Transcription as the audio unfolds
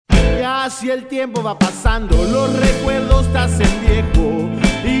así el tiempo va pasando, los recuerdos te hacen viejo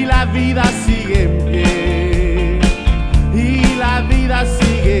y la vida sigue en pie. Y la vida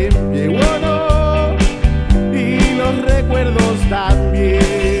sigue en pie, bueno, y los recuerdos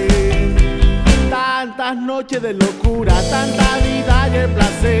también. Tantas noches de locura, tanta vida y el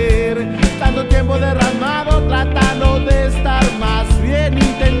placer, tanto tiempo derramado tratando de estar más bien,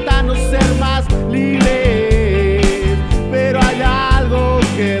 intentando ser más libres, pero hay algo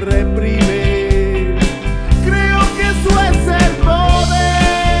que reprime. Creo que eso es el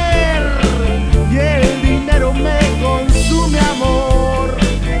poder y el dinero me consume, amor,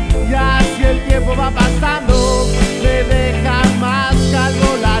 y así el tiempo va pasando, me deja más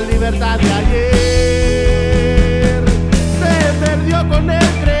calvo la libertad de ayer. Se perdió con el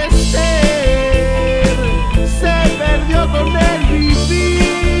crecer, se perdió con el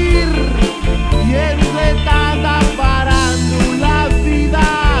vivir, y entre tanta farándula vida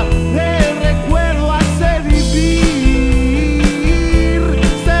el recuerdo hace vivir.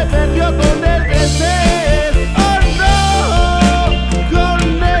 Se perdió con el crecer, oh no, con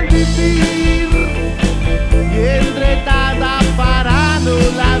el vivir, y entre tanta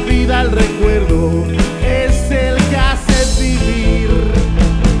farándula vida el recuerdo es el que hace vivir.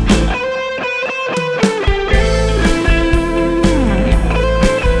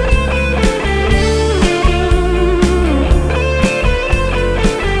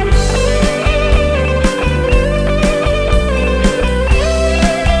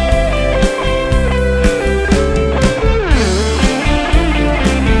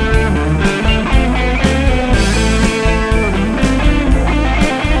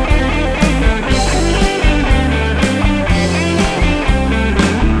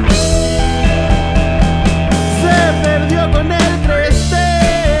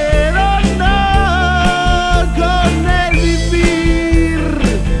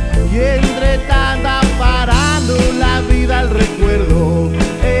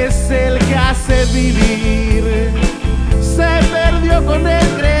 Vivir. Se perdió con el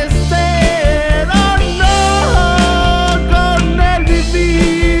crecer, oh no, con el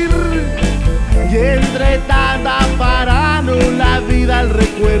vivir, y entre tanta farándula vida el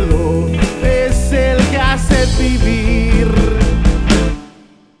recuerdo es el que hace vivir.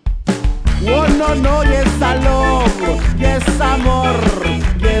 Oh no, no, yes I love, yes amor,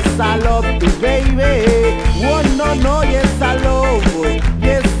 yes I love you baby. Oh no, no, yes I love,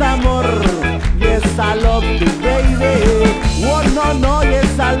 yes amor, yes I love you baby. Oh no, no,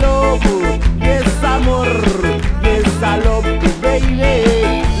 yes I love, yes amor, yes I love you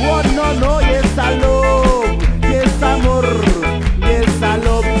baby. Oh no, no, yes I love, yes amor, yes I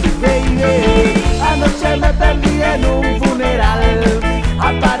love you baby. Anoche me perdí en un funeral,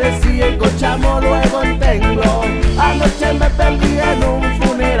 aparecí en Cochamo, luego en Tengo.